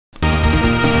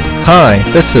Hi,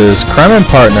 this is Crime and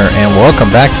Partner, and welcome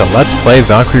back to Let's Play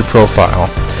Valkyrie Profile.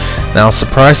 Now,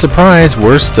 surprise, surprise,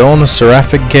 we're still in the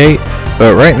Seraphic Gate,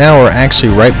 but right now we're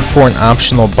actually right before an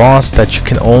optional boss that you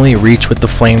can only reach with the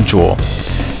Flame Jewel.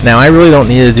 Now, I really don't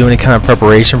need to do any kind of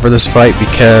preparation for this fight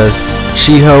because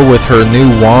Shiho with her new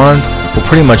wand will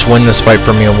pretty much win this fight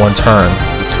for me in one turn.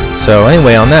 So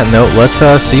anyway, on that note, let's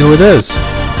see who it is.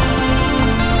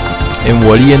 And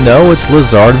what do you know, it's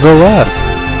Lezard.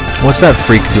 What's that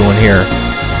freak doing here?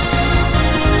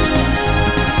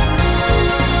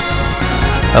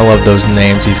 I love those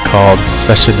names he's called,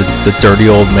 especially the dirty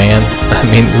old man. I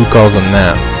mean, who calls him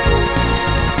that?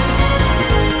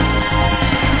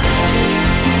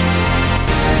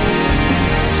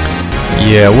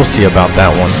 Yeah, we'll see about that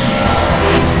one.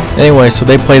 Anyway, so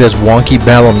they play this wonky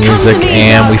battle music,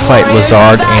 and we fight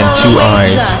Lezard and Two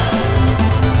Eyes.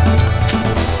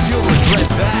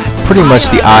 Pretty much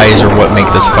the eyes are what make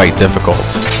this fight difficult.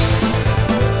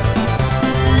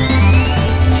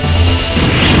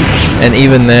 And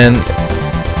even then,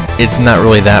 it's not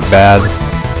really that bad.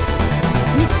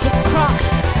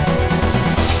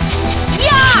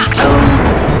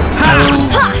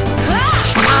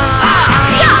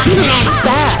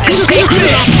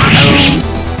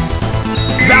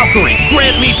 Valkyrie,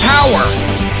 grant me power!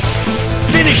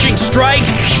 Finishing strike!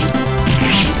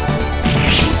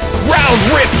 Round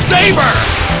rip saber!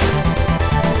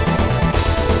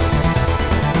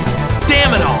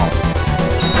 Damn it all!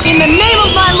 In the name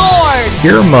of my lord!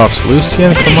 Earmuffs,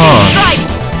 Lucian, come on. Strike!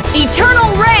 Eternal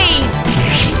raid!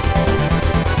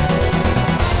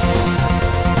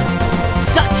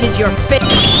 Such is your fate.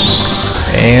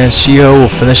 And Shiho will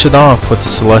finish it off with the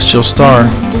Celestial Star. Thou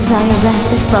must desire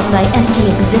respite from thy empty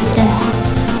existence.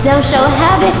 Thou shalt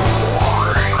have it!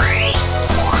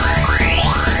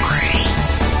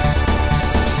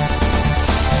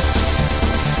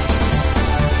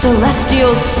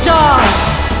 Celestial Star!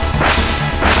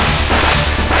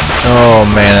 Oh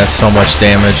man, that's so much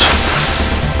damage.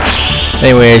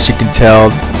 Anyway, as you can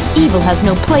tell, evil has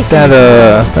no place that in this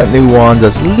world. that new wand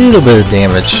does a little bit of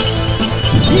damage.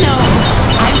 No,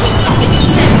 I will not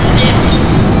accept this.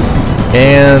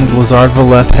 And Lezard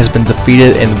has been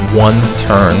defeated in one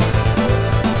turn.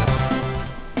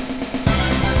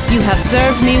 You have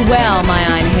served me well, my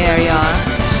Einherjar.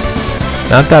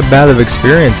 Not that bad of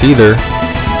experience either.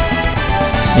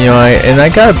 You know, I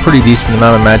got a pretty decent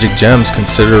amount of magic gems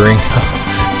considering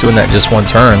doing that just one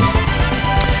turn.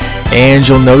 And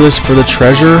you'll notice for the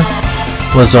treasure,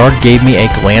 Lezard gave me a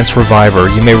Glance Reviver.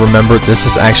 You may remember this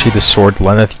is actually the sword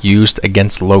Lenneth used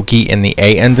against Loki in the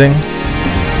A ending.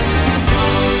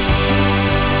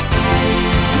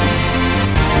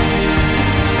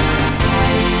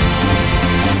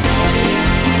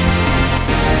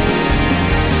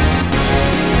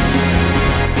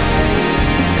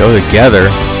 Go together.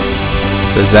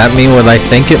 Does that mean what I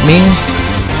think it means?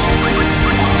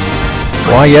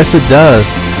 Why, yes it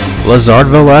does.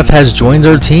 Lezard has joined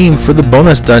our team for the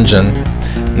bonus dungeon.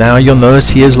 Now you'll notice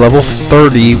he is level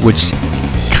 30, which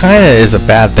kinda is a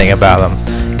bad thing about him.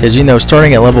 Because you know,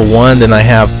 starting at level 1, then I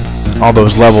have all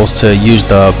those levels to use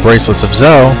the Bracelets of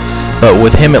Zoe. But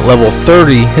with him at level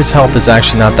 30, his health is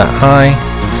actually not that high.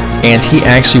 And he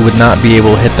actually would not be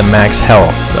able to hit the max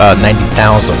health,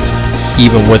 90,000.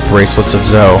 Even with Bracelets of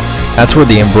Zoe. That's where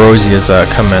the Ambrosias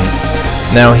come in.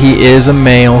 Now he is a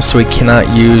male, so he cannot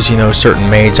use, you know, certain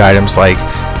mage items like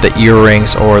the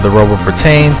earrings or the robe of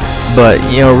Brittain, but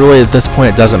you know, really at this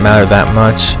point it doesn't matter that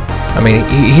much. I mean,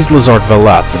 he's Lezard.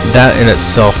 That in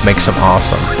itself makes him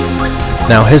awesome.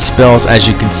 Now his spells, as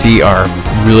you can see, are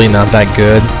really not that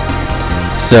good,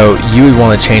 so you would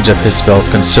want to change up his spells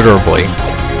considerably.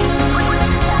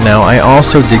 Now I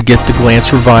also did get the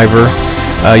Glance Reviver.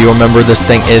 You'll remember this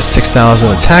thing is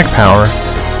 6,000 attack power,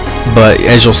 but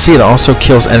as you'll see, it also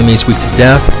kills enemies weak to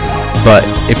death. But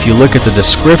if you look at the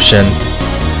description,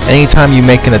 anytime you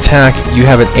make an attack, you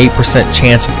have an 8%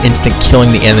 chance of instant killing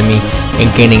the enemy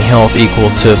and gaining health equal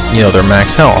to, you know, their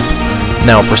max health.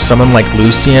 Now for someone like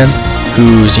Lucian,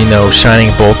 whose, you know,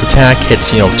 Shining Bolt attack hits,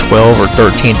 you know, 12 or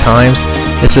 13 times,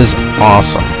 this is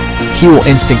awesome. He will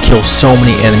instant kill so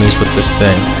many enemies with this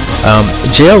thing.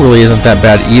 Jail really isn't that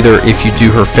bad either if you do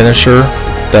her finisher,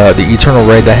 the Eternal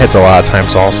Raid. That hits a lot of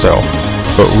times also.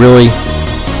 But really,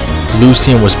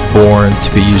 Lucian was born to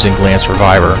be using Glance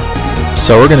Reviver.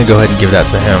 So we're going to go ahead and give that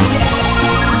to him.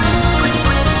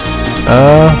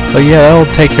 But yeah, that'll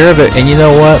take care of it. And you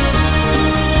know what?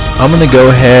 I'm going to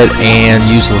go ahead and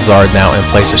use Lezard now in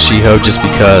place of Shiho just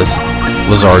because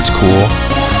Lezard's cool.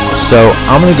 So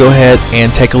I'm going to go ahead and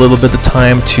take a little bit of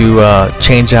time to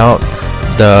change out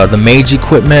the mage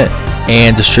equipment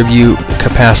and distribute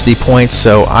capacity points,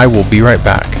 so I will be right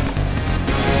back.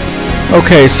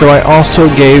 Okay, so I also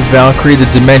gave Valkyrie the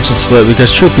dimension slit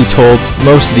because, truth be told,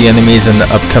 most of the enemies in the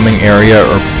upcoming area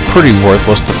are pretty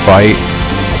worthless to fight.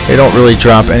 They don't really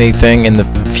drop anything, and the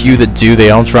few that do,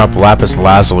 they all drop lapis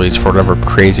lazulis for whatever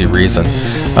crazy reason.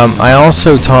 I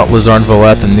also taught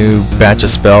Lezard a new batch of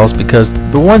spells because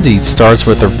the ones he starts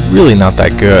with are really not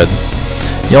that good.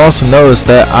 You'll also notice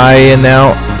that I am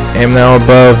now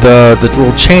above the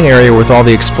little chain area with all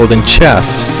the exploding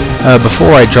chests.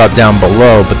 Before I drop down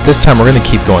below, but this time we're going to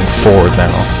keep going forward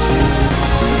now.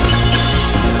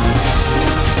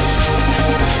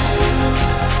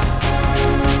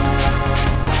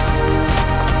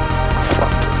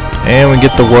 And we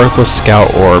get the worthless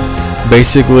scout orb.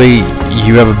 Basically,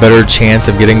 you have a better chance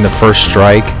of getting the first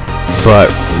strike,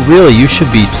 but really you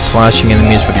should be slashing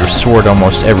enemies with your sword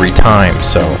almost every time,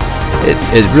 so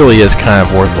it really is kind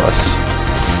of worthless.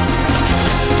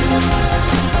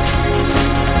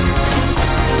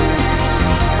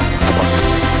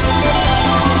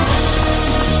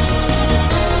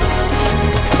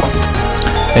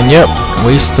 And yep,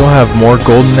 we still have more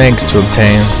golden eggs to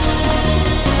obtain.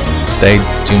 They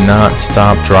do not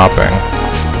stop dropping.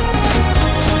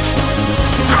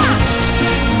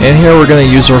 And here we're going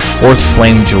to use our 4th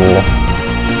flame jewel.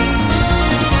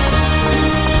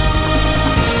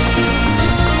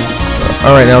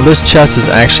 Alright, now this chest is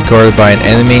actually guarded by an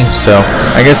enemy, so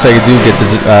I guess I do get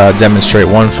to demonstrate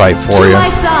one fight for you. To my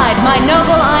side, my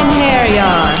noble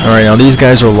Einherjar. Alright, now these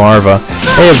guys are larvae.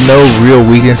 They have no real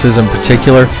weaknesses in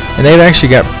particular, and they've actually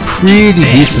got pretty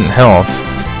decent health.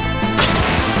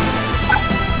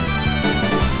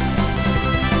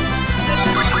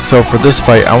 So for this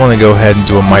fight, I want to go ahead and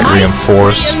do a Might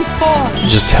Reinforce,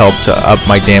 just to help to up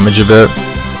my damage a bit.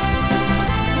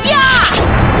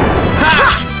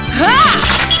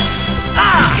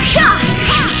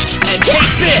 And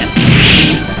take this!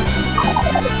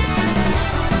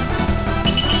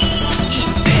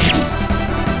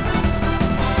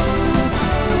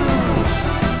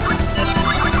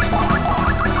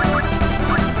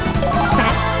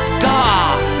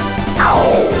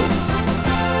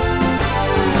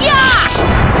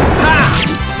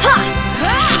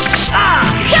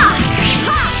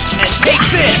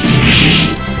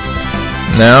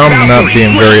 Now I'm not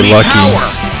being very lucky.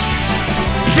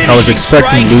 I was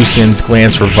expecting Lucian's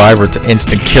Glance Reviver to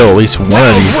instant kill at least one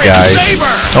of these guys.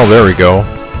 Oh, there we go.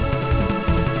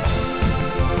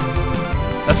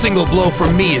 A single blow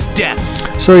from me is death.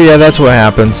 So yeah, that's what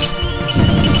happens.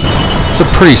 It's a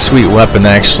pretty sweet weapon,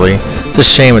 actually. It's a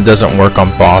shame it doesn't work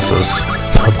on bosses,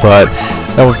 but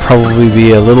that would probably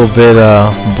be a little bit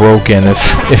broken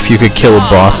if you could kill a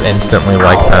boss instantly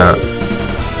like that.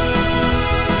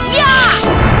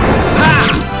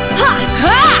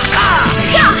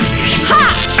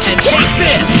 And take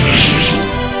this!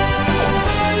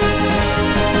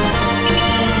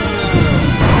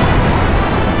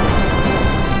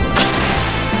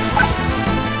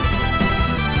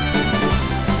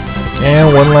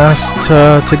 And one last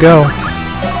to go.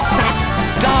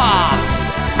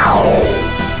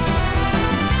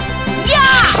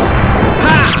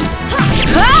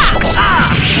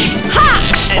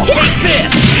 And take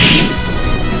this!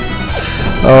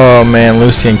 Oh man,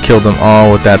 Lucian killed them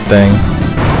all with that thing.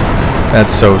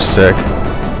 That's so sick.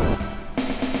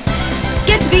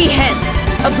 Get thee hence!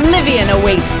 Oblivion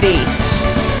awaits thee!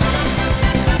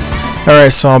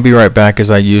 Alright, so I'll be right back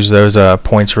as I use those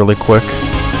points really quick.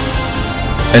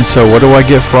 And so what do I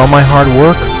get for all my hard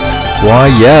work? Why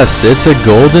yes, it's a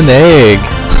golden egg!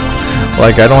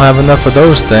 Like I don't have enough of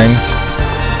those things.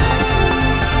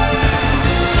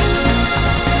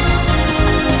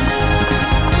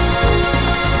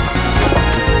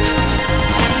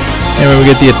 And we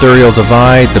get the Ethereal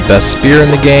Divide, the best spear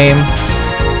in the game,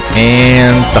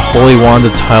 and the Holy Wand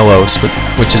of Tylos,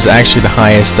 which is actually the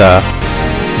highest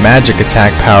magic attack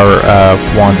power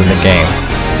wand in the game.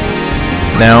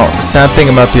 Now, the sad thing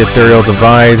about the Ethereal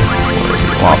Divide, where does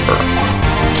it offer?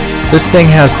 This thing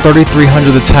has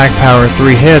 3,300 attack power and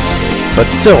 3 hits, but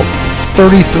still,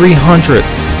 3,300.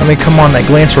 I mean, come on, that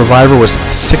Glance Reviver was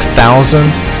 6,000.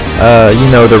 You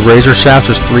know, the Razor Shaft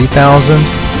was 3,000.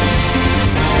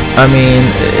 I mean,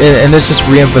 and this just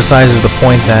re-emphasizes the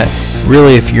point that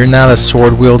really if you're not a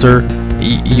sword wielder,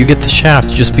 you get the shaft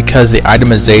just because the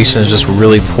itemization is just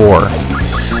really poor.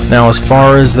 Now as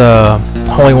far as the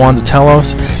Holy Wand of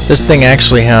Telos, this thing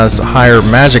actually has higher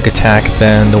magic attack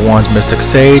than the Wand's Mystic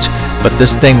Sage, but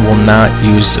this thing will not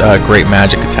use great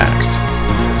magic attacks.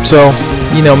 So,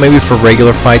 you know, maybe for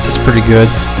regular fights it's pretty good,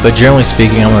 but generally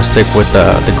speaking I'm going to stick with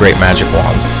the Great Magic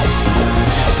Wand.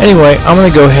 Anyway, I'm going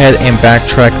to go ahead and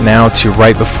backtrack now to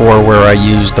right before where I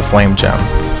used the flame gem.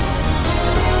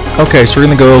 Okay, so we're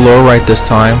going to go lower right this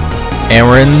time, and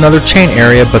we're in another chain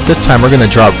area, but this time we're going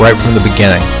to drop right from the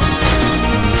beginning.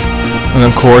 And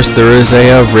of course there is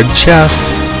a rigged chest,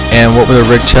 and what would a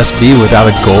rigged chest be without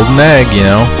a golden egg, you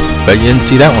know? Bet you didn't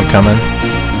see that one coming.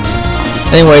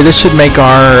 Anyway, this should make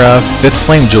our 5th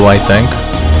flame jewel, I think.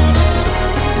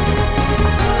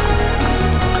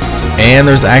 And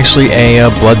there's actually a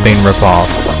Bloodbane ripoff.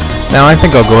 Now I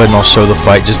think I'll go ahead and I'll show the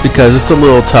fight just because it's a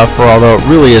little tougher, although it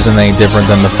really isn't any different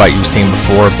than the fight you've seen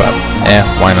before, but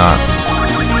why not?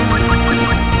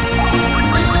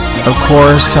 Of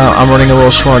course, I'm running a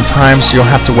little short on time, so you'll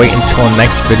have to wait until the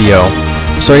next video.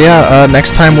 So yeah,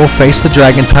 next time we'll face the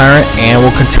Dragon Tyrant, and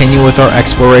we'll continue with our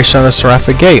exploration of the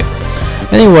Seraphic Gate.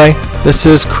 Anyway, this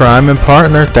is Crime and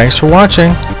Partner. Thanks for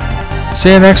watching.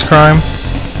 See you next Crime.